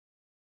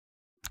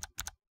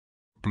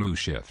Blue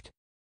shift.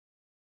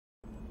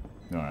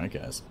 Alright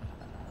guys,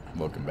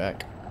 welcome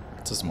back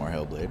to some more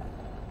HellBlade.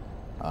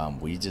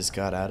 We just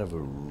got out of a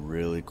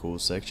really cool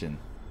section,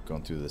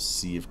 going through the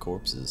sea of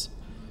corpses.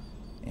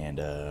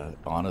 And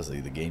honestly,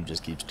 the game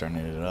just keeps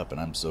turning it up,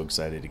 and I'm so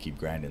excited to keep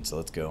grinding, so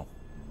let's go.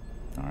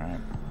 Alright,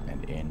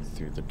 and in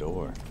through the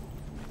door.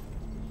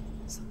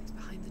 Something's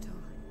behind the door.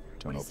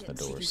 Don't open the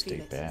door, stay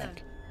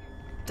back.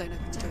 No. Don't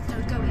open the door.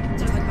 Don't go in. Don't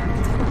turn back.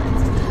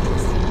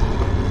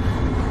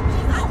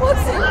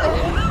 What's in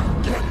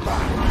there? Get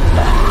back!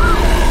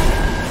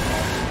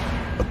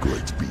 A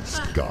great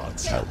beast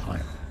guards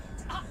Helheim.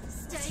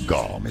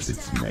 Garm is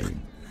its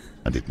name,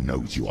 and it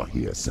knows you are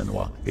here,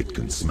 Senua. It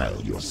can smell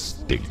your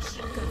stink.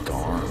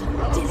 Garm.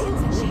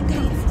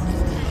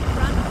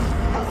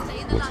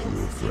 What are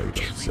you afraid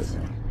of,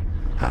 Senua?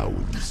 How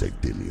will you save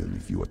Dillion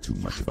if you are too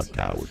much of a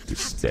coward to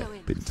step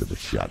into the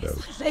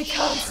shadows? They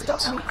can't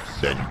stop me.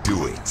 Then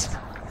do it!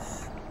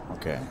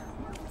 Okay.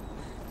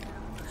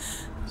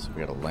 So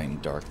we got a light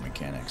and dark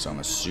mechanic, so I'm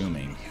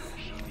assuming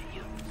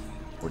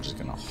we're just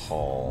gonna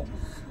haul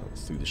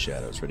through the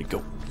shadows. Ready,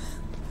 go!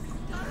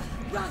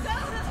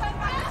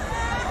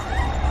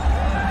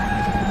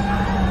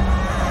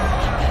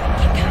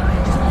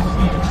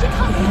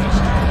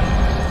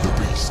 The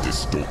beast is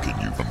stalking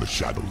you from the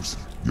shadows.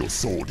 Your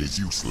sword is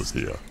useless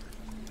here.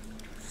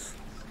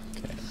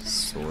 Okay,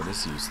 sword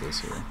is useless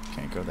here.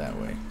 Can't go that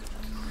way.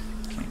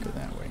 Can't go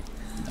that way.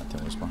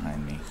 Nothing was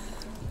behind me.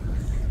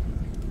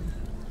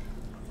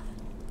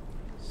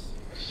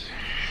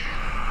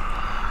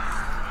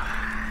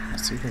 I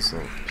see those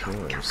little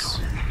pillars.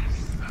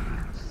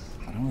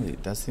 I don't really,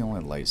 that's the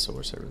only light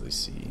source I really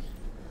see.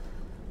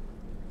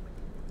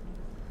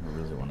 I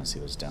really want to see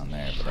what's down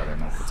there, but I don't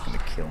know if it's going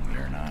to kill me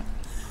or not.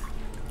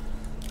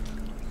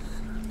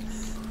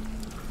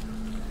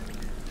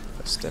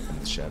 If I step in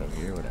the shadow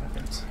here, what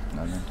happens?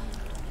 Nothing?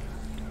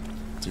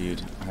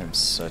 Dude, I'm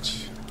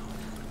such...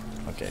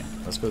 Okay,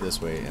 let's go this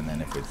way, and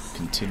then if it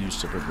continues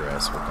to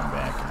progress, we'll come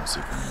back and we'll see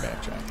if we can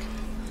backtrack.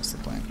 That's the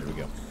plan. Here we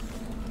go.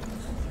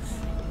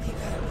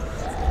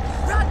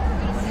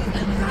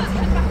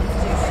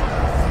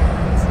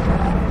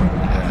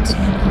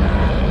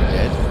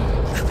 Dead?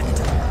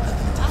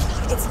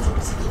 It's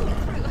not.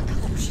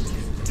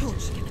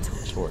 Torch. Give a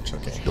torch. Torch,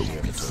 okay. Don't We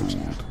have be a torch fooled.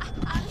 now.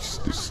 The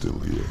beast is still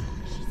here.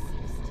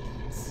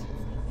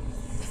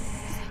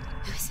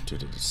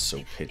 Dude, it is so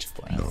pitch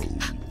black. No.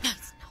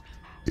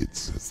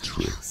 It's a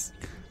trick.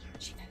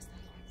 She knows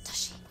that. Does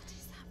she? What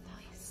is that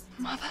voice?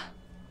 Mother,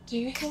 do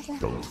you hear that?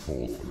 Don't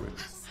fall for it.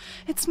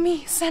 It's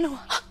me, Senua.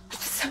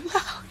 It's so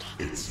loud.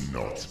 It's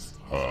not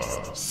her.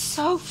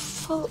 So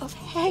full of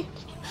hate.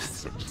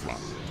 It's a trap.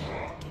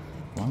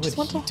 Why would just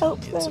want he to tell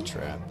help me it's a them.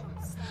 trap?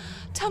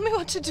 Tell me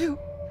what to do.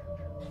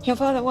 Your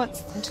father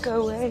wants them to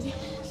go away.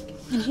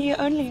 And he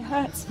only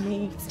hurts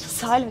me to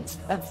silence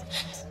them.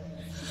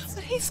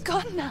 But he's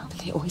gone now. But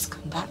they always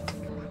come back.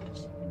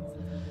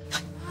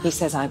 He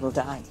says I will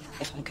die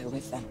if I go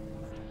with them.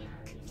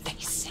 They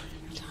say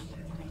that I'm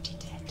already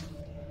dead.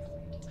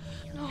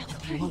 No,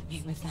 they want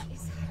me with them.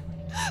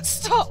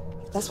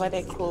 Stop! That's why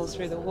they crawl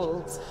through the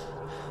walls.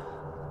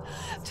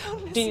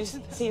 Don't listen. Do you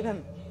see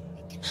them?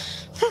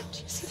 Do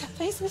you see their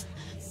faces?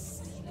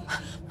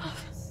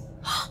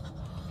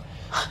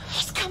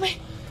 He's coming.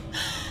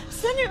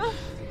 Senua,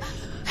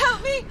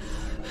 help me!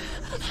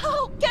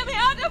 Help! Get me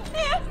out of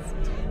here!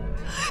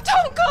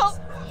 Don't go!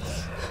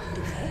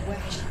 Where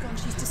has she gone?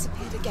 She's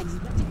disappeared again.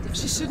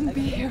 She shouldn't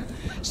be here.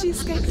 She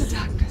escaped the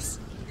darkness.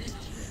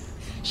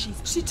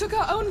 She took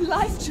her own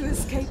life to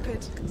escape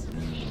it.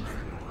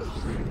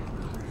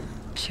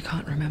 She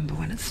can't remember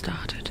when it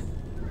started.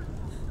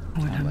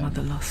 When her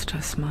mother lost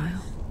her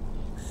smile.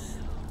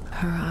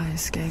 Her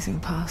eyes gazing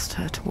past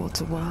her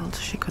towards a world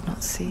she could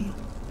not see.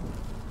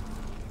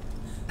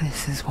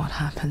 This is what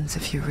happens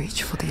if you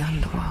reach for the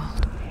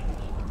underworld,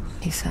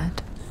 he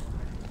said.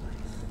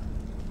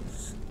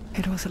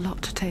 It was a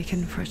lot to take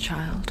in for a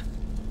child.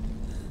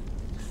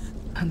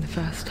 And the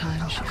first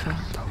time she felt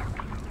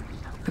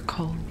the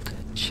cold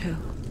chill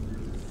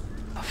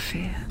of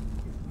fear.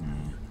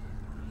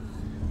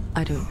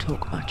 I don't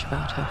talk much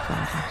about her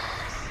father.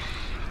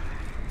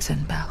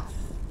 Zinbel.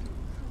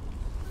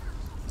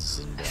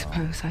 I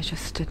suppose I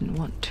just didn't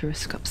want to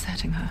risk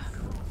upsetting her.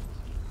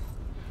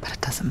 But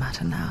it doesn't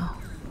matter now,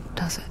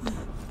 does it?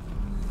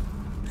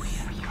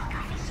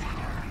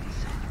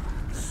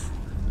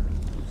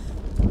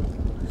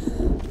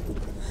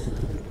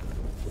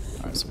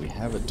 Alright, so we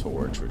have a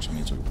torch, which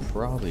means we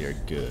probably are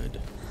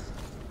good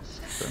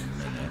for a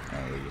minute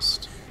at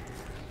least.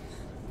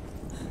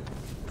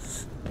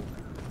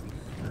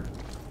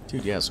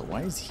 Dude, yeah, so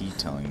why is he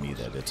telling me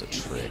that it's a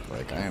trick?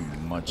 Like, I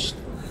am much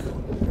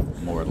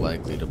more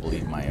likely to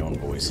believe my own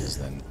voices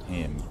than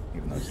him,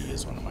 even though he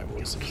is one of my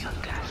voices. The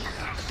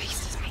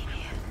beast has been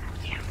here.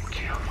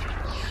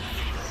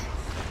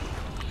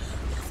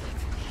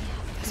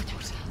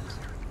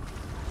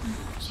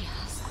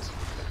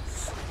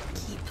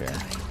 Okay,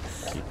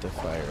 keep the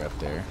fire up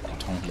there.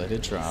 Don't let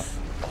it drop.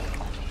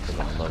 For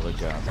the love of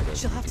God, let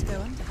us She'll have to be.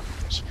 go under.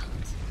 She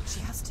can't. She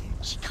has to.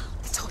 She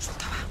can't. The torch will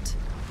go out.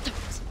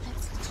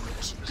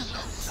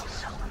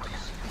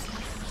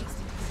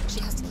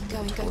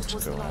 torch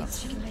towards go the out. light.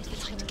 She can make the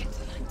light to get to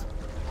the light.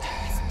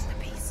 Listen to the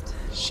beast.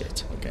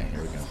 Shit. Okay,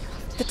 here we go.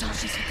 The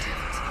darkness will do it.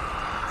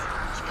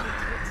 She can't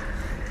do it.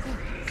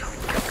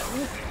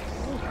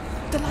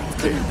 The light's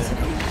coming.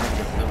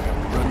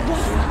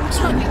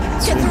 Run!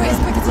 Get through it as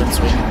quick as you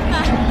can.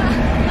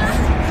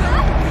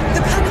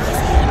 The panic is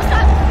here.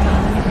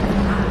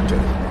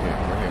 Okay,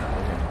 we're here.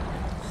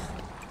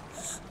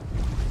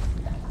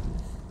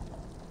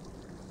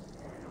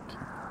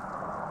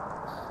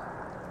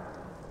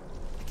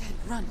 Again,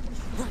 run.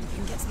 Run. You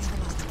can get to the other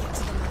light. Get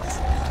to the light.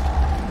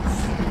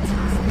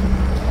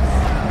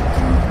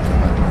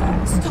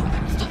 Stop.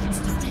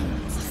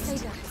 Stay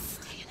there.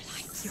 Stay in the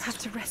light. You have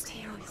to rest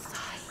here or you'll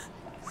die.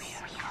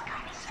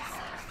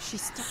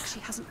 She's stuck. She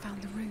hasn't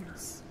found the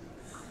runes.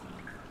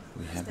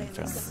 We haven't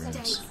found the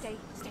runes. Stay.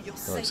 That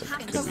looks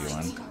like it could be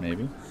one,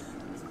 maybe.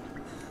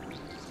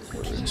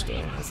 What runes do I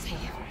have? Stay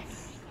here.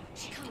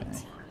 She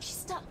can't. She's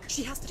stuck.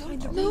 She has to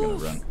find the Oh,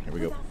 runes. we're gonna run. Here we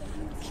go.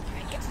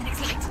 Get to the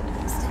next light.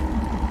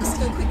 Let's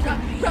go quick.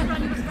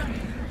 Run.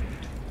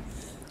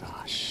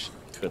 Gosh,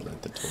 could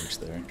light the torch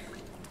there.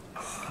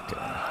 Okay.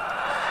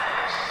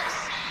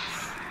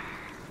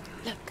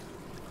 Look.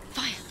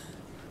 Fire.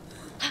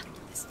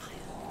 There's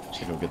fire.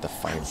 Should I go get the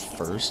fire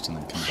first and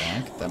then come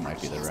back? That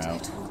might be the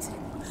route. Towards it.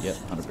 Yep,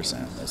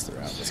 100%. That's the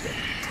route. Let's go.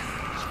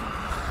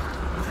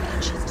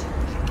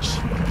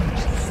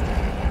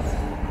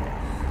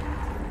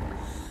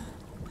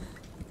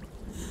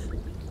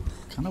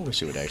 Kind of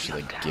wish it would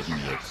actually like give me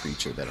a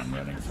creature that I'm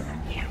running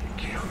from. You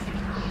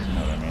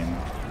know what I mean?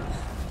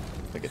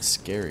 Like it's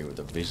scary with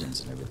the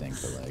visions and everything,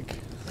 but like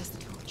Where's the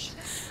torch?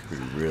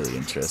 it'd be really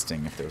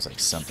interesting if there was like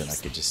something I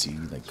could just see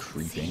like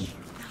creeping.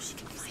 Now she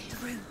can find the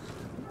room.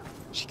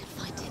 She can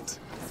find it.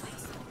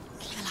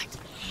 Keep the light.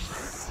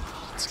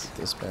 Let's get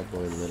this bad boy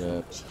lit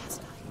up. She has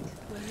light.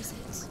 Where is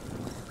it?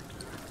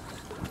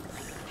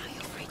 Now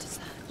you're free to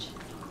search.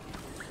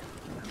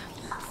 Now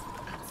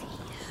it's here.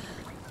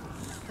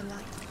 The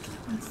light.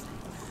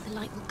 The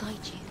light will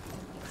guide you.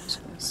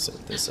 Just gonna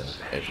set this up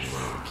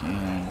everywhere we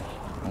can.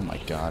 Oh my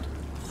god.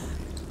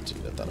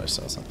 Dude, I thought I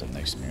saw something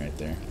next to me right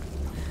there.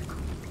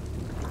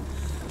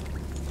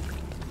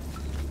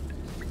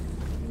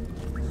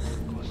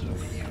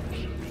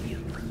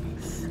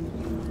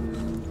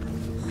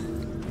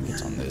 I think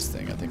it's on this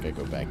thing. I think I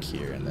go back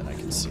here and then I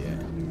can see it.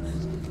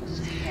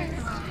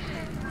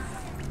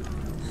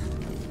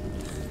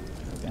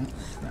 Like that?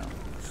 No.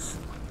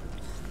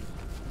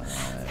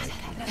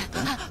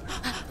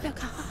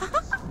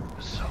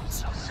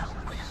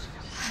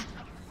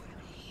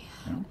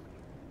 No?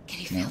 Can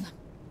you feel No. them?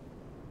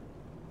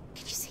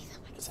 Can you see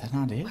them? Is that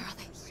not it? Where are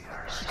they? She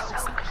can't see. She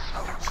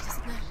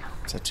doesn't know.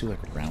 Is that too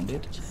like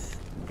rounded?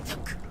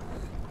 Look.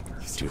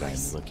 Dude, I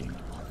am looking.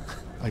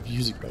 I'm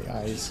using my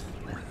eyes.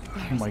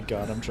 Oh my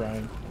god, I'm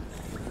trying.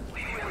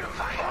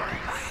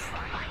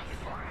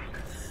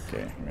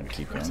 Okay, we're gonna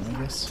keep going,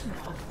 I guess.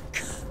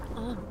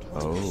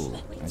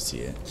 Oh, I see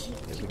it.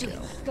 There we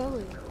go.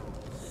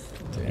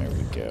 There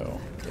we go.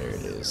 There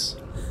it is.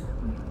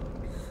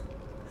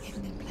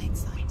 Hidden in plain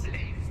sight.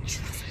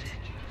 Trust it.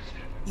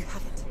 You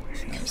have it.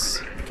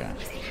 Nice. Okay.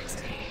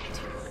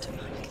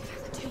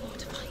 Too more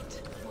to find.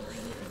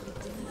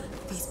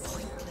 These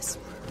pointless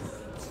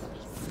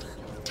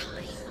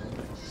time.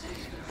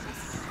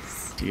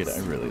 Dude, I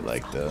really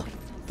like the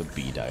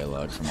B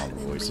dialogue from all the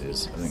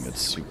voices. I think that's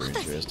super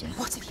interesting.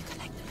 What if you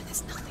collect them and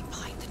there's nothing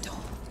behind the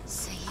door?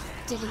 See,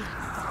 delete.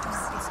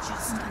 It's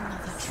just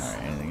another trick.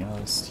 Alright, anything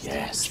else?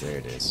 Yes, there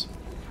it is.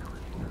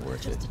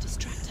 Worth Just it. to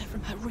distract her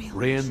from her real.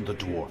 Rain the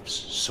dwarf's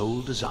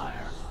sole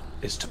desire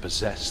is to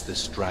possess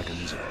this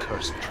dragon's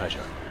accursed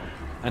treasure,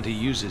 and he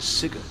uses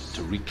Sigurd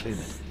to reclaim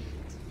it.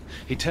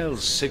 He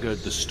tells Sigurd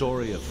the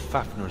story of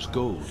Fafnir's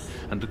gold,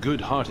 and the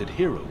good-hearted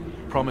hero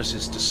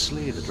promises to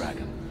slay the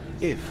dragon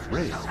if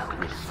Rain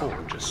will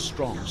forge a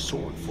strong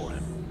sword for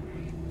him.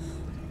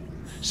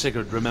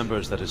 Sigurd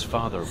remembers that his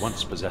father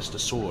once possessed a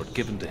sword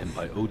given to him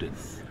by Odin.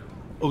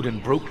 Odin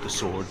broke the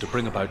sword to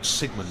bring about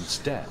Sigmund's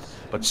death,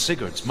 but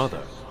Sigurd's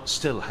mother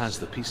still has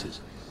the pieces.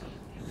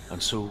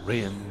 And so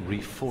Rain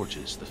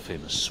reforges the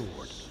famous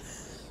sword.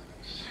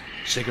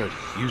 Sigurd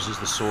uses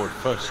the sword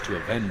first to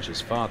avenge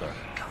his father,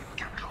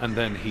 and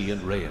then he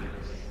and Rain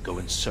go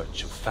in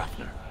search of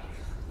Fafnir.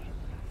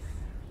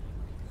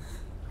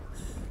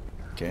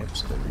 Okay,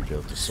 so they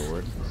rebuilt the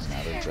sword.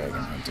 Now they're dragon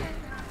hunting.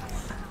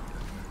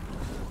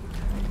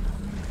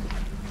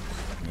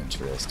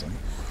 Interesting.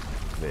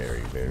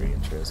 Very, very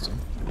interesting.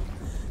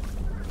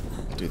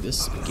 Dude,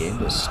 this game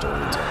does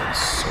storytelling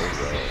so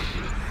well.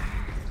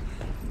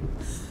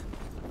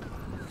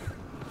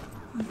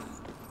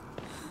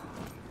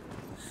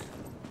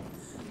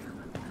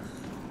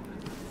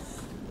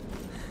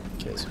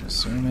 Okay, so I'm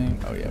assuming...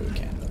 Oh yeah, we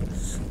can.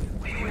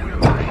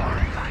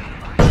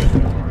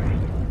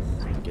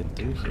 Get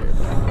through here,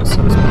 but I guess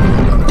there's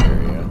another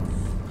area.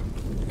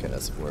 Okay,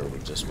 that's where we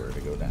just were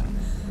to go down.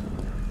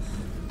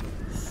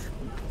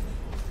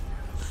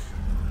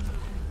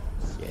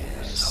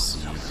 Yes,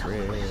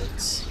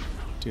 secrets.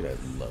 Dude, I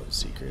love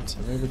secrets.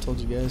 Have I ever told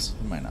you guys?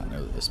 You might not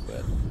know this,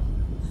 but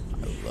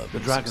I love The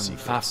these dragon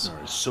secrets.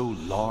 Fafnir is so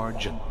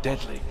large and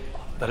deadly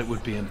that it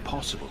would be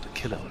impossible to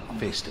kill him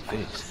face to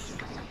face.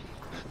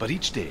 But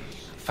each day,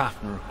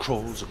 Fafnir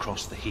crawls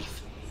across the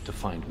heath to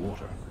find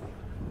water.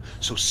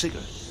 So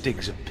Sigurd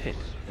digs a pit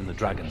in the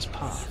dragon's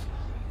path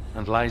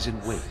and lies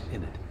in wait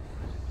in it.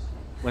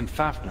 When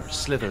Fafnir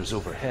slithers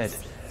overhead,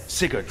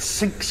 Sigurd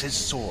sinks his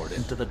sword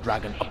into the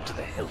dragon up to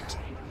the hilt.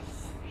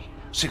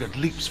 Sigurd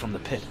leaps from the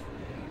pit,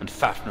 and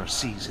Fafnir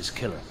sees his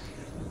killer.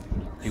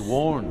 He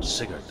warns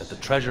Sigurd that the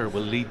treasure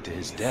will lead to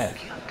his death,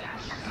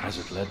 as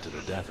it led to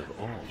the death of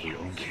all who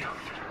owned it.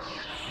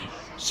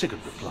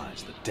 Sigurd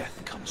replies that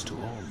death comes to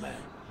all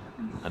men,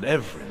 and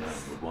every man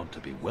would want to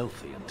be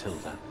wealthy until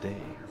that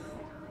day.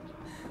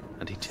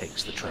 And he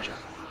takes the treasure.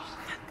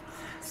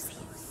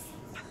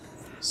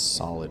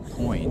 Solid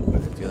point,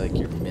 but I feel like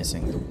you're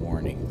missing the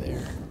warning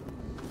there.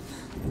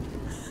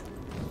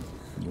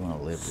 You want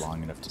to live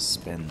long enough to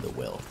spend the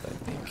wealth, I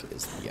think,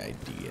 is the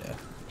idea.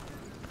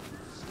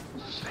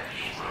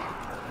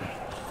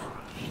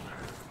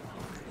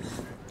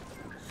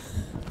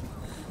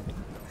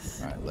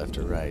 Alright, left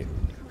or right?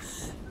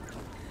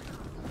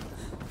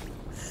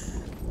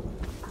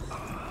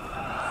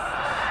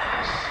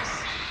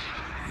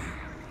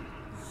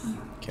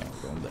 Okay,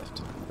 I'm going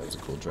left. That was a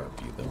cool drop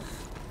view, though.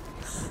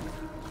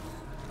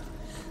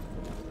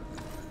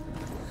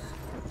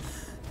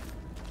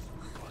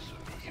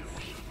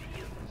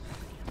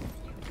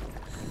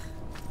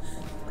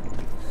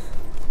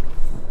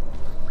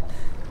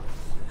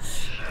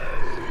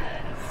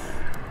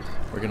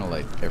 We're gonna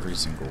light every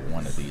single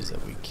one of these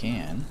that we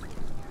can.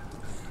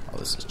 Oh,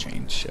 this is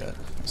chained shut.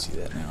 I see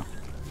that now.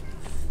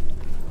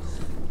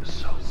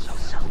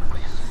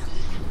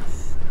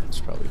 It's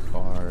probably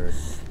barred.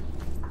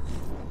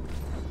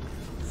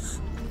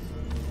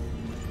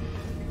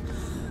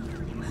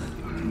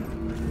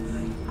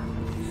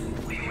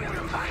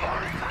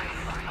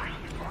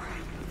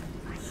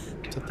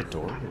 Is that the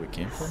door where we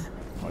came from?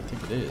 Oh, I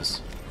think it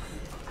is.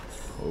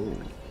 Oh,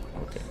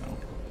 okay, no.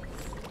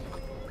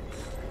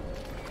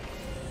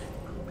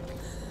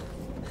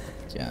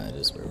 Yeah, that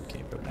is where we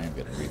came from. I am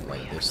gonna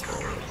relight this though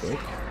real quick.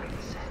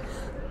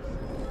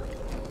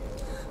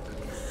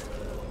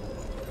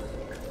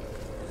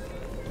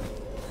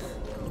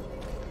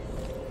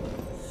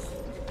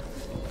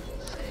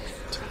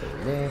 To the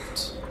left.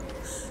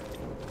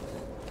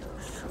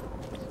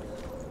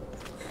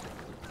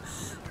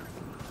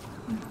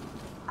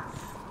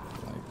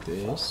 Like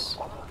this.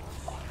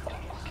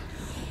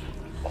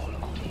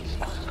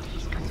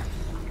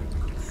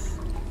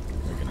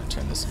 We're gonna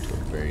turn this into a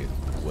very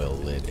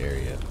well-lit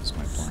area, is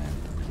my plan.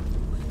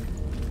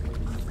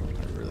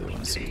 I really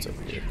want to see what's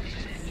over here.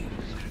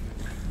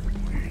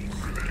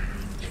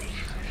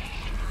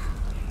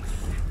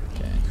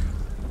 Okay.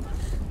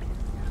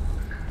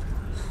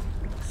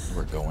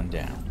 We're going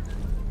down.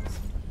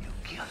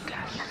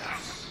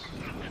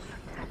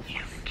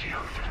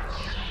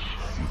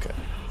 Okay.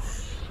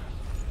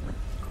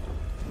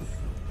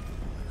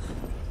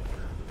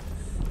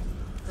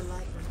 The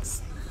light won't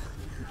save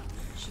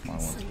I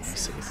want to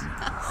see it.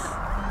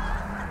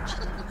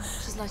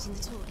 She's lighting the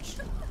torch.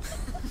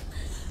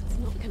 It's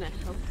not gonna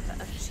help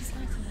her. She's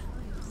lighting the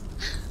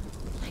fires.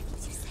 Like you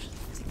say,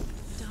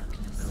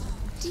 darkness.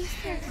 Do you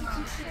think you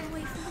can keep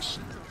away from the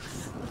shadow?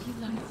 If you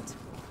light.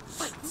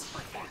 Fight!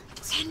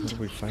 What are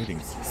we fighting?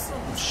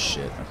 Oh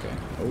shit, okay.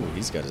 Oh,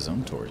 he's got his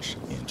own torch.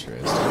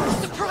 Interesting.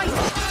 Surprise!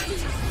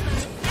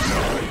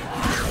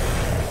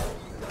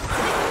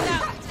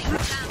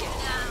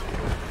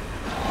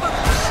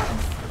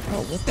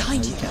 Oh, what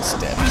behind you? You can't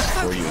stab me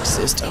before you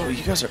exist. Oh,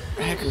 you guys are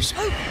hackers.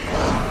 Focus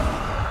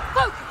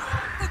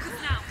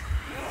now!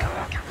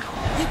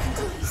 You can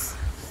do this.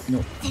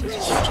 No.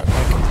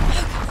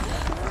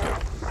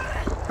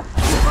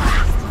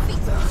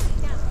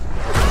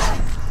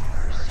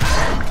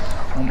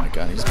 Oh my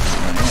god, he's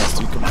beating my ass,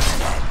 dude. Come on.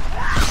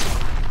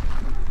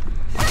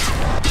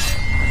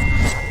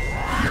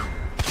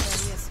 There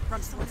he is.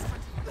 Run towards him.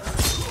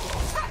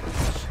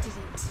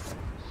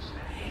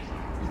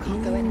 You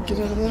can't go anywhere. Get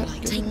out of that.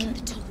 Take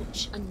the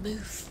torch and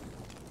move.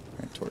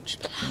 Alright, torch.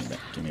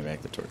 Give me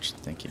back the torch.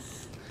 Thank you.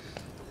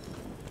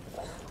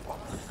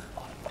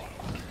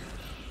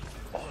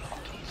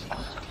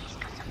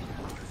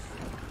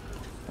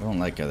 I don't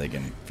like how they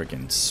can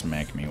freaking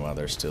smack me while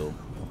they're still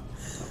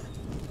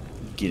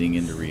getting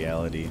into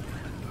reality.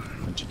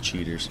 Bunch of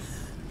cheaters.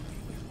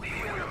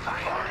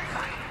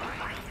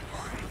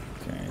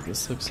 Okay,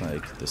 this looks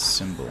like the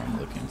symbol I'm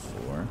looking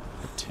for,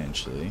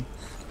 potentially.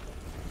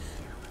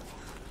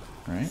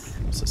 Right?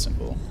 What's the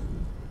symbol?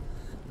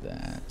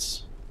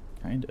 That's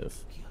kind of.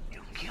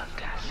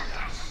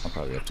 I'll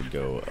probably have to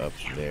go up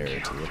there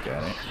to look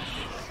at it.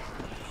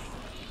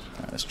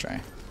 Alright, let's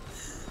try.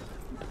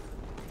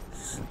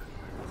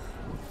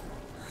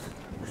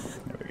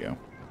 There we go.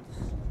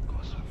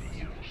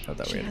 I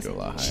thought we had to go a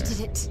lot higher. She did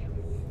it.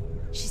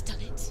 She's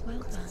done it. Well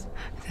done.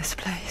 This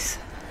place.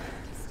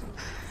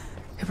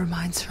 It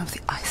reminds her of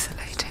the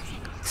isolating,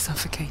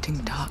 suffocating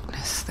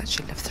darkness that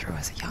she lived through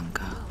as a young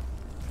girl.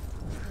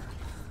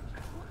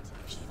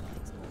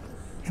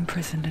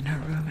 imprisoned in her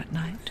room at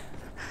night.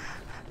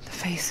 The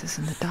faces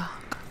in the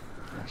dark,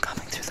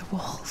 coming through the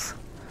walls.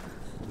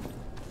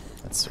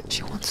 That's so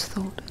She weird. once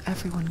thought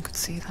everyone could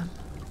see them.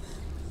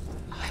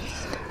 I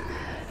mean,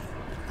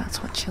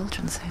 that's what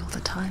children say all the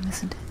time,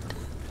 isn't it?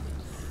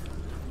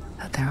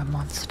 That there are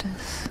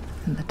monsters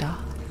in the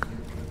dark.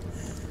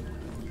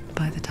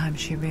 By the time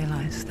she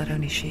realized that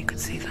only she could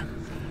see them,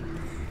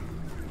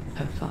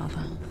 her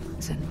father,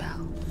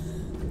 Zinbel,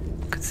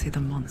 could see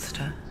the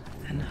monster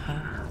in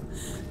her.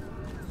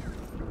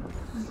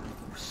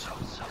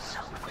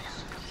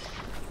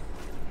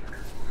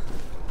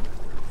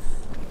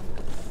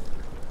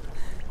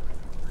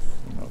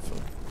 I don't know if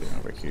I've been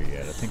over here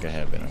yet. I think I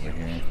have been over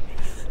here.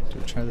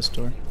 Did we try this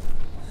door?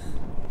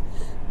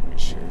 We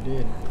sure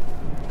did.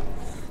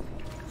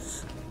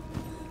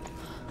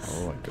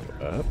 Oh, I go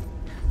up.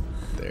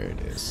 There it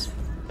is.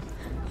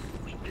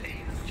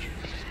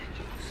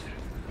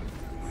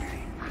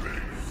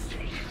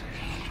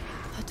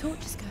 Her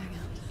torch is going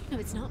out. No,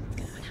 it's not.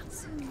 It's going out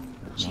soon.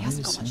 She Why are you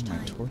hasn't got much saying my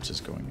time. torch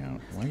is going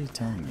out? Why are you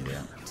telling me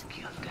that?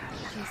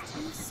 She's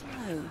too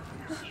slow.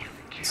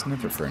 It's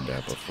never burned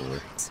out before.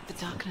 The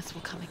darkness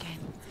will come again.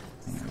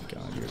 Oh my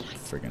god, you're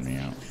freaking me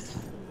out.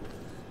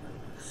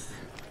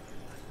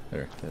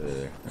 There we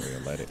go.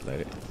 Light it, light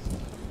it.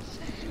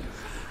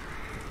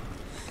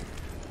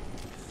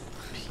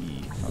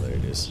 P. Oh, there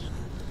it is.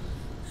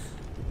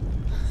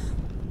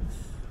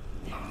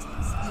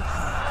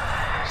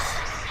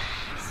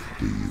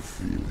 Do you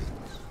feel it?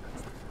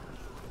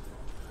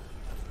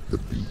 The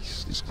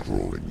beast is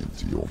crawling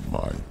into your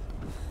mind,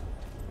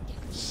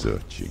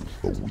 searching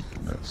for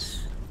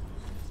weakness.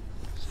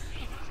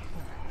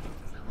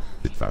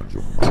 It found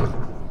your mother,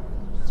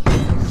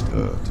 used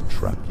her to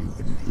trap you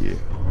in here.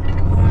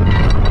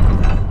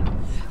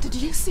 Did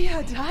you see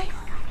her die?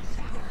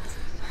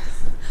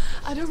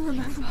 I don't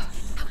remember.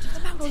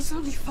 I was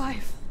only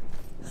 5.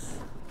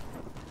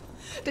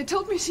 They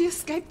told me she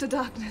escaped the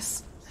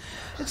darkness,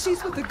 that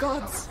she's with the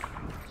gods.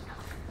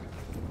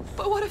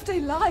 But what if they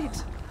lied?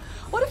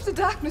 What if the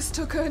darkness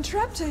took her and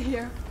trapped her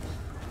here?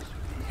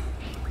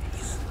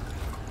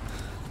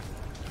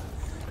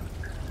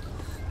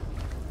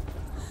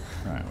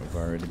 Alright, we've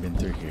already been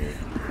through here.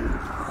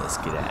 Let's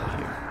get out of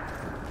here.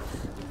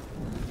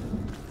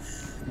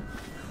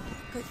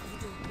 Go through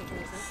the door. The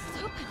door is open.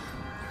 It's open.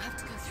 You have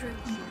to go through.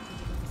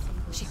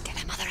 She'd get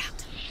her mother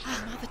out.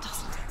 Her mother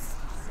doesn't.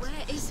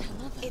 Where is her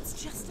mother? It's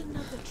just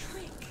another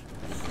trick.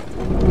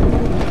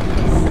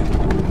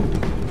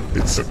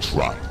 It's a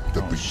trap.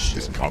 The beast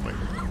is coming.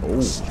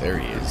 Oh, there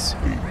he is. Oh,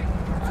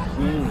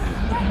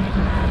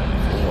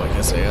 I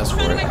guess I asked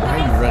for it. Why are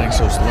you running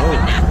so slow?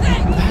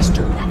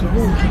 Faster. Go.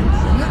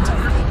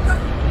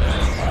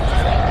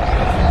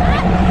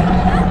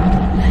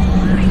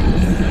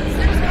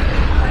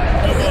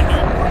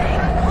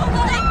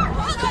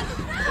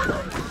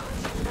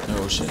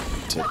 Oh shit.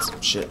 Tits.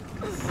 Shit.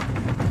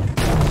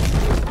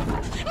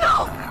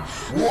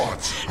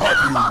 What have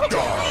you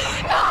done?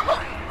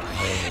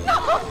 No!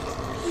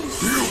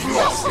 You've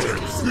lost it!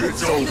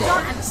 It's over!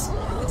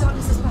 The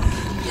darkness is back.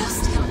 You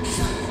lost him.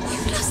 You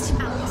lost him.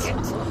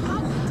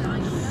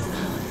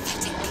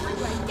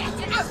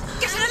 Get out!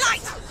 Get to the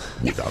light!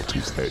 Without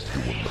his head, he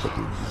will never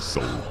bring his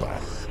soul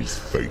back. His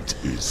fate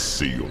is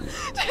sealed.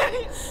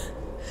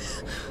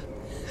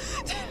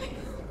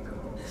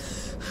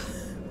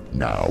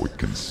 Now it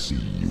can see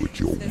you at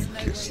your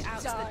weakest.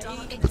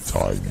 The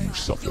time you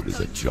suffered as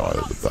a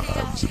child at the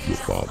hands of your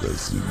father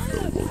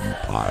Zinbel while you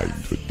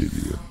pined for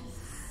Dillion.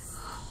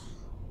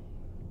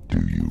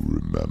 Do you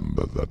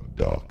remember that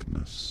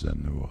darkness,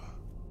 Senua?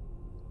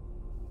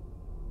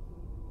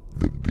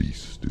 The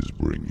beast is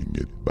bringing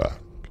it back.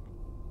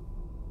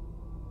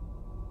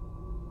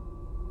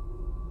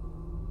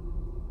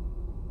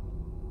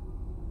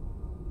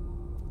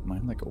 Am I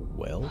in like a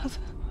well? Mother,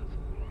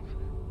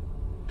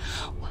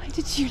 why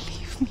did you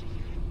leave me?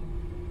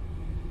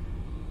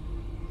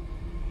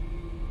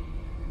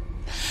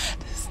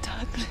 This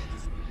darkness,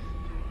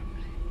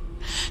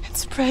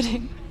 it's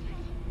spreading.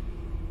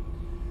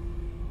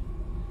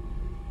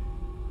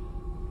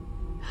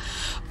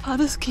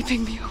 Father's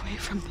keeping me away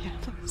from the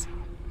others.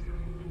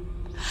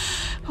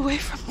 Away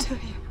from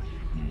Dillion.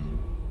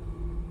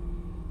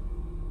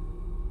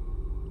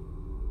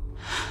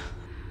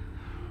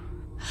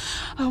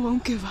 I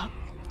won't give up.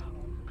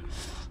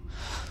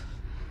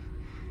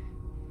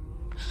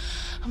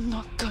 I'm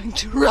not going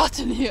to rot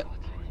in here.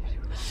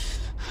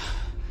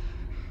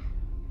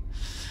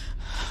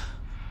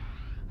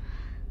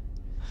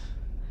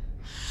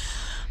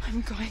 I'm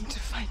going to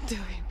fight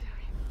Dillion.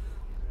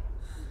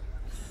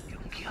 You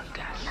killed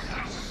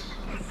us.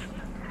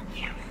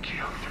 You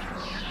killed us.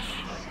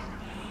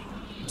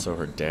 So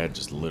her dad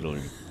just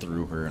literally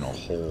threw her in a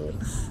hole,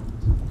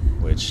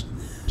 which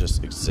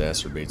just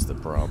exacerbates the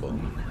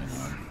problem, you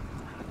know.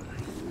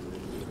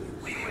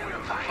 We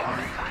will fight.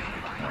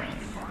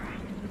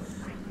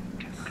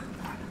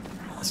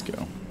 Let's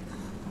go.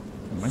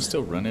 Am I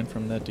still running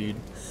from that dude?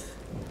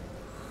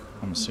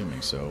 I'm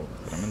assuming so,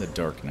 but I'm in the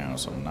dark now,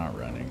 so I'm not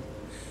running.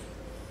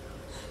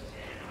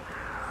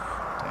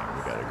 Dang,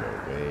 we gotta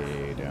go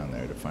way down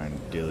there to find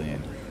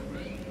Dillian.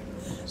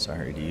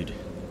 Sorry, dude.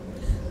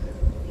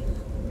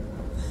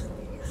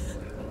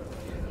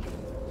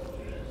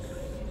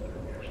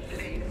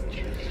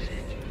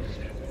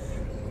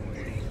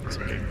 It's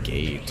like a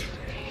gate.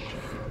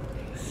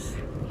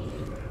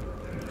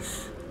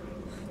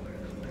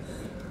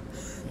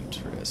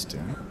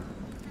 Interesting.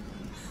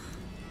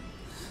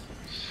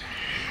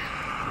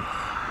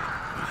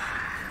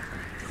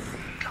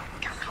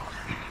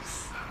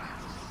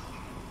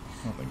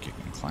 I don't think you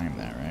can climb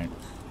that, right?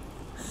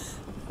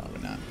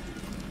 Probably not.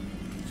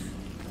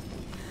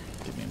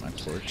 Give me my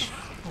torch.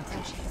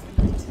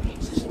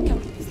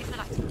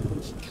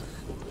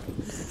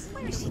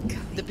 Where is she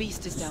going? The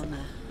beast is down there.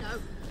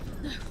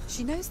 No.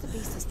 She knows the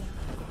beast is down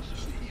there.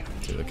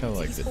 Okay, look how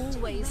like the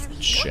Always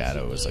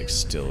shadow is like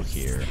still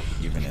here,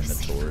 even in the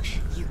torch.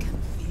 You can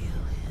feel him.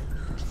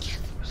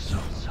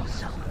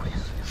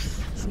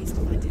 She needs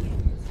to find it.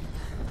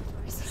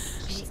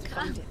 She needs to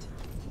find it.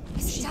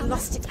 She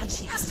lost it and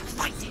she has to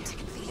find it. I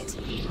can feel it.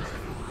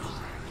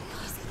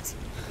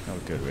 Oh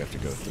good, we have to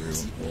go through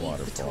the The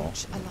waterfall,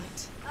 torch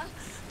alight.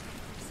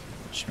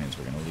 which means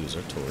we're gonna lose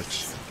our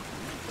torch.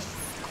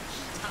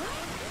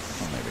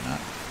 Or maybe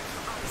not.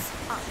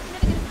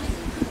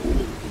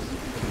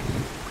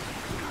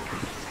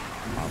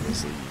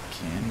 Obviously you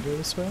can go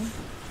this way.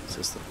 Is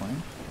this the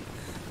plan?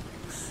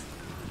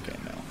 Okay,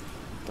 no.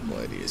 The whole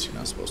idea is you're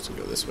not supposed to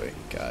go this way.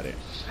 Got it.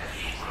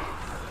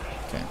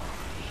 Okay.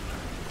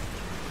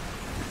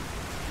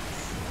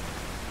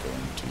 Go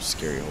into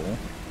scary hole.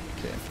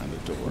 Okay, I found a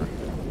door.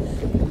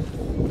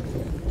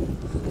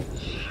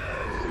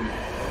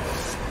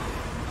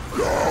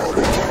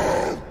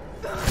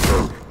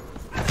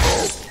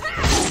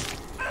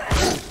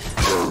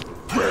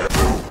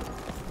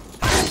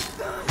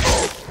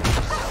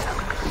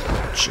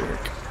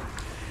 Jerk.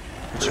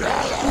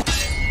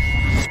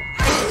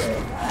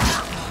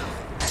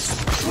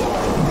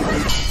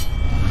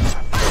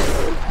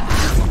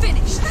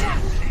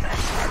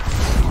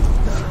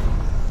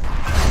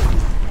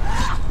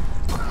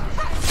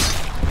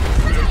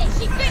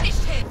 She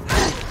finished him!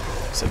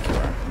 Looks like you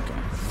are.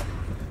 Okay.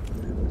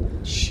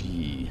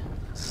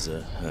 Jesus.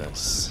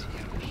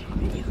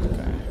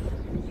 Okay.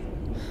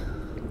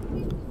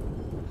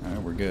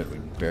 Alright, we're good. We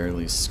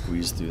barely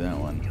squeezed through that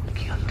one.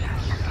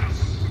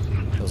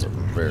 That was a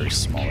very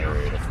small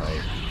area to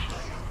fight.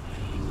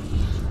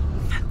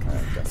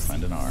 Alright, gotta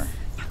find an R.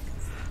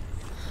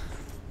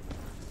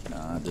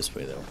 Nah, this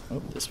way though.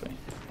 Oh, this way.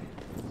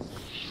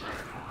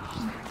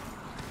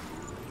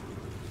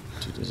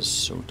 Dude, it is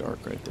so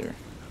dark right there.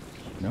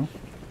 No?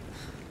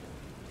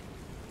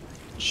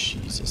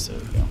 Jesus, there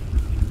we go.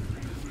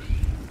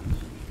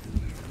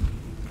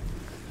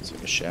 Is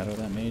there a shadow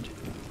that made?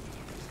 What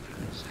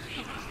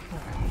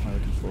am I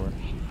looking for?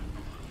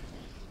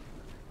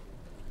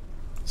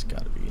 It's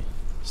gotta be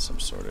some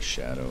sort of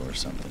shadow or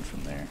something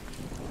from there.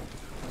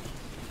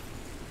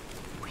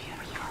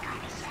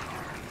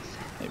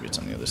 Maybe it's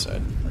on the other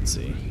side. Let's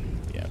see.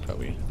 Yeah,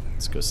 probably.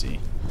 Let's go see.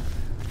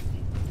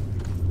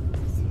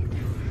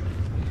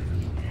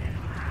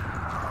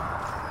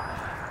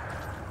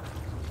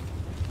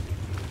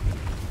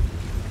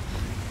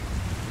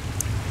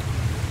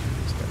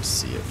 Just gotta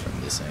see it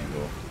from this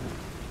angle.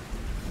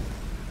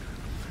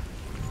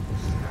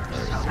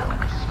 There we go.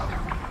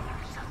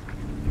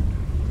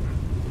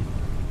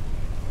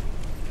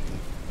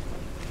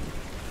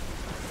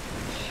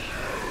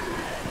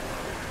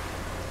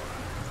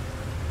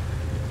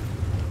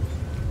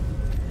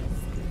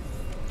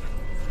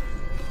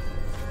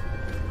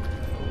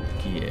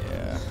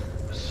 Yeah.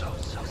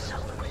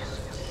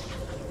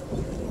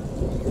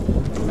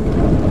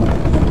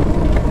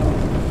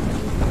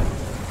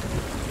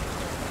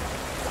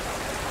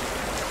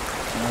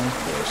 Of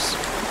course.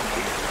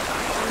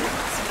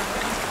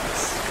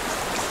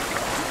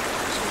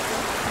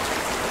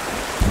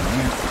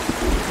 Alright,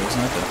 here goes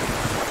nothing.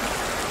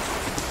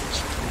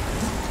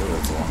 Go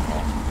with the long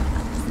haul.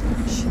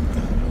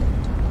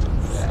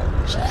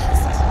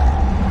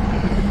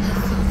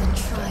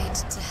 Tried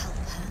to help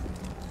her.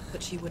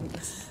 But she wouldn't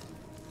listen.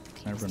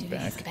 Can I run Doing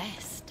back? his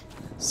best.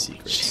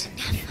 Secrets.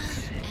 Never, ever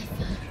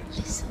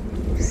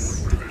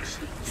listens.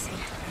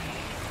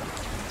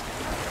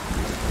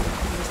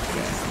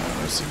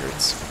 No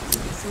secrets.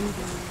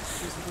 Zinbel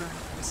was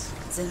right.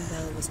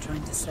 Zinbel was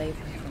trying to save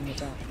her from the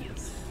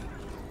darkness.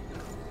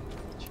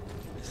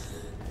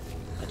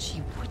 But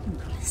she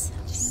wouldn't listen.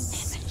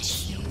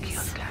 She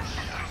never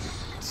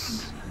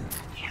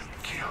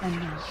killed And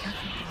now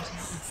everybody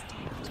is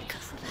dead.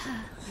 because of her.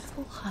 It's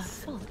all her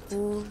fault.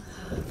 All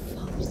her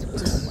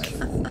fault. My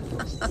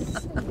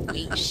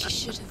fault. She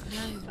should have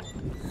known.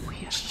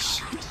 She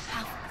should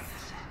have.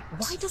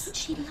 Why doesn't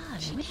she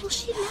learn? When will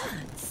she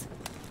learn?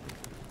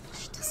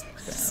 She doesn't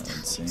understand.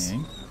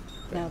 Balancing.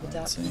 Now the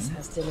darkness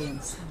has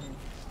Dillian's soul.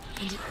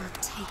 And it will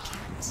take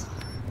it.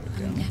 There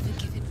we And go. never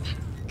give it back.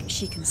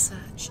 She can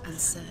search and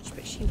search,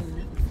 but she will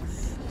never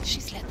find it.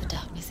 She's let the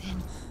darkness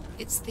in.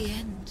 It's the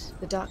end.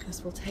 The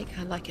darkness will take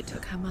her like it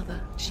took her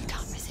mother. She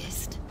can't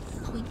resist.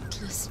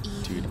 Pointless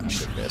evil. Dude, I'm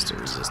the best at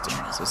resisting.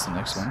 Is this the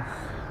next one?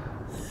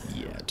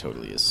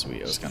 totally is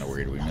sweet. I was kind of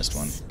worried we missed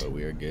one, but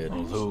we are good.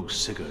 Although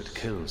Sigurd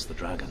kills the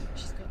dragon,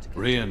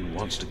 Rayan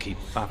wants to keep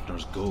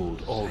Fafnir's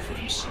gold all for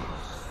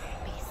himself.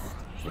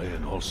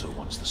 Rayan also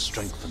wants the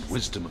strength and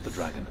wisdom of the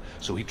dragon,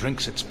 so he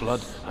drinks its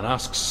blood and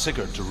asks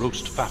Sigurd to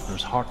roast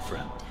Fafnir's heart for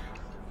him.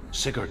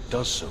 Sigurd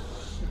does so,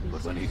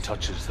 but when he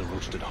touches the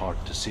roasted heart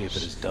to see if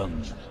it is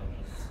done,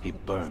 he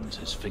burns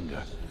his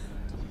finger.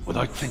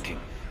 Without thinking,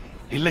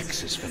 he licks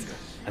his finger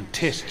and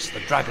tastes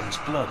the dragon's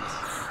blood.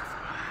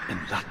 In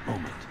that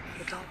moment,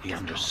 he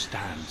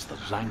understands the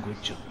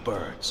language of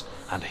birds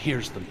and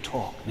hears them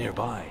talk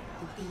nearby.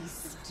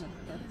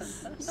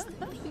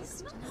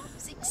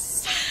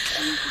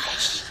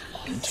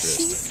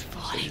 Interesting.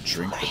 So you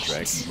drink the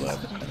dragon blood,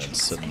 and then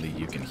suddenly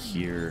you can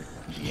hear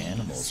the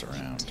animals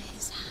around.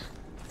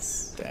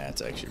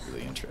 That's actually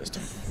really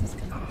interesting.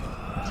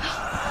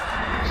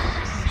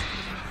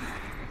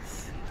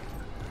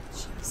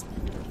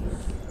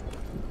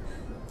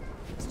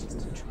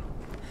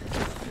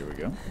 Here we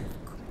go.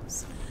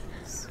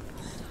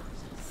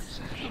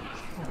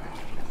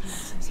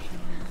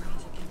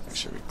 Make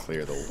sure we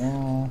clear the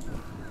wall.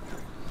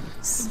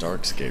 The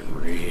darks get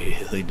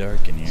really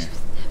dark in here.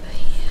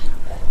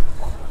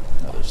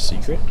 Another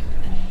secret.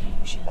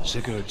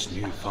 Sigurd's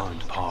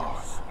newfound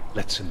power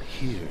lets him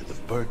hear the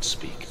birds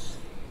speak.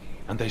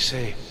 And they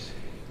say,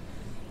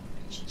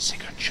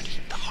 Sigurd should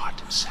eat the heart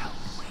himself.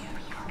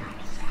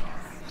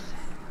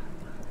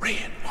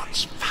 Rayan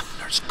wants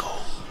Fafnir's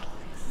gold.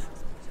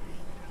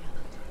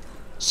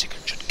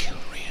 Sigurd should kill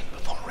Rayan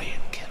before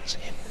Rayan kills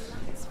him.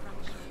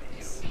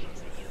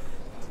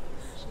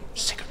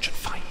 Sigurd should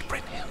find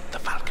Brynhild the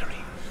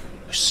Valkyrie,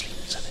 who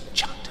sleeps an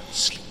enchanted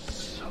sleep.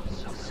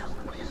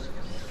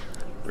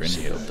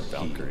 Brynhild the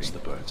Valkyrie. Heeds the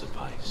bird's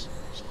advice.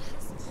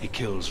 He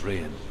kills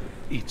Rayan,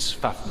 eats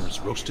Fafnir's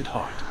roasted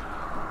heart,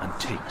 and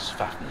takes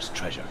Fafnir's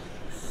treasure.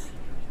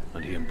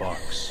 And he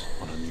embarks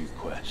on a new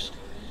quest.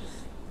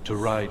 To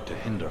ride to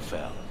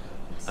Hinderfell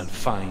and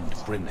find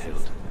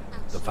Brynhild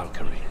the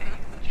Valkyrie.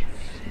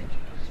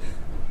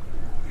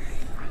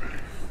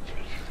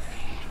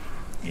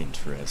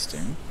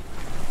 Interesting.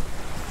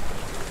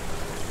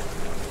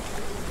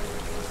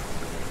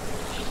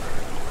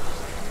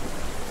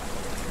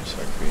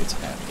 So it creates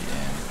at the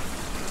end.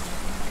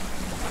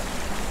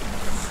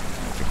 I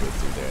have to go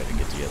through there to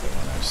get the other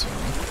one, I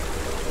assume.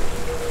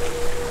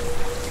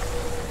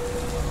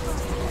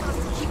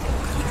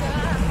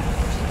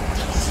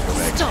 Go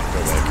back, go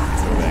back,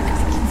 go back.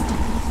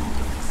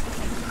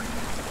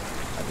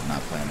 I did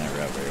not plan that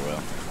route very well.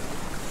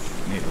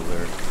 I need to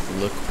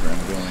look where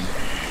I'm going.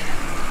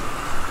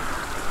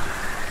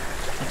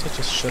 Can't I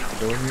just shut the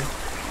door here?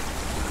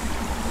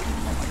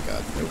 Oh my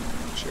god, nope,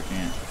 sure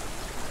can't.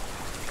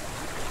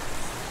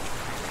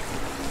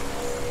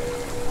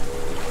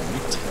 Can we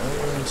tell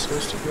where I'm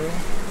supposed to go?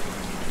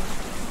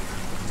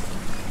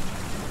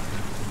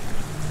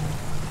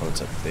 Oh,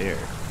 it's up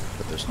there,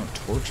 but there's no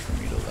torch for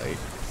me to light.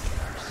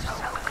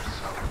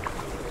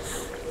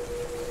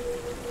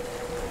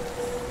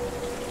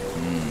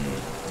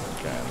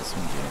 Okay, this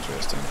one's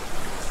interesting.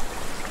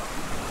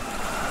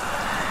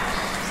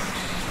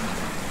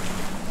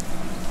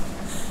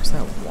 Where's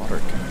that water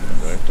coming from?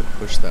 Do I have to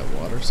push that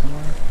water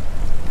somewhere?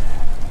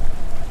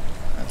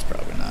 That's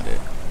probably not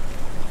it.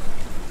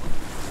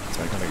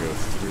 So I gotta go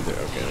through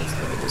there. Okay, let's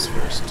look at this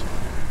first.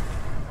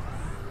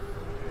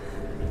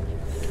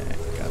 Okay,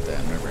 got that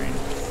in my brain.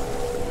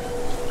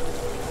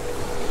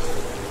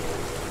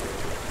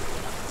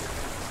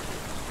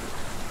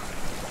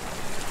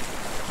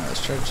 Alright,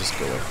 let's try to just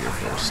go up here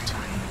first.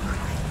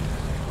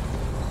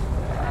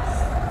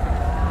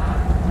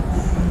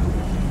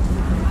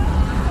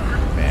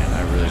 Man,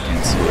 I really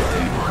can't see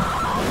anything.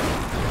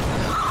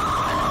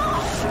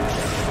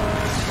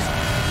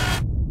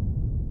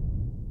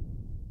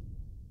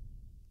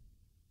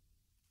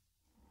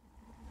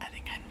 I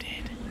think I'm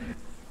dead.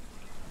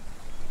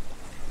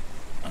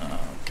 Oh,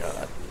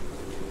 God.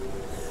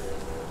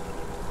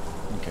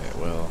 Okay,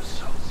 well.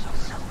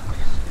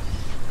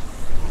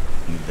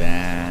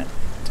 That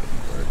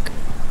didn't work.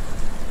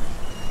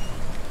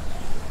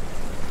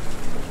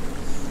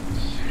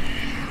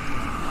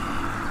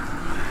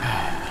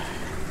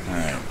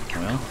 Alright,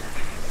 well.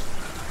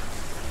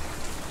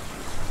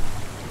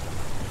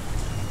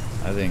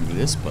 I think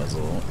this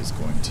puzzle is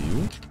going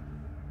to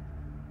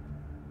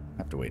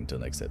have to wait until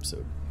next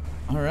episode.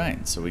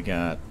 Alright, so we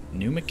got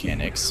new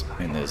mechanics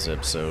in this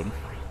episode.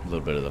 A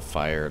little bit of the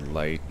fire,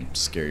 light,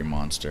 scary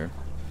monster.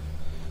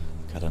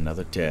 Got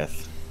another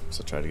death.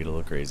 So try to get a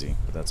little crazy,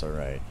 but that's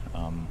alright.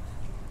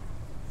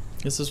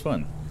 This is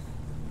fun.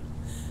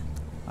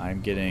 I'm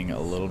getting a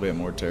little bit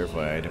more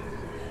terrified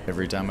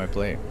every time I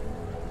play.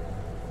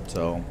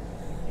 So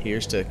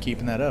here's to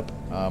keeping that up.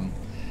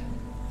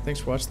 Thanks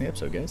for watching the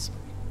episode, guys.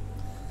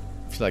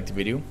 If you liked the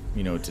video,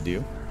 you know what to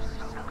do.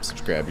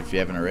 Subscribe if you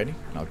haven't already,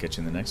 and I'll catch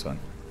you in the next one.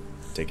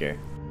 Take care.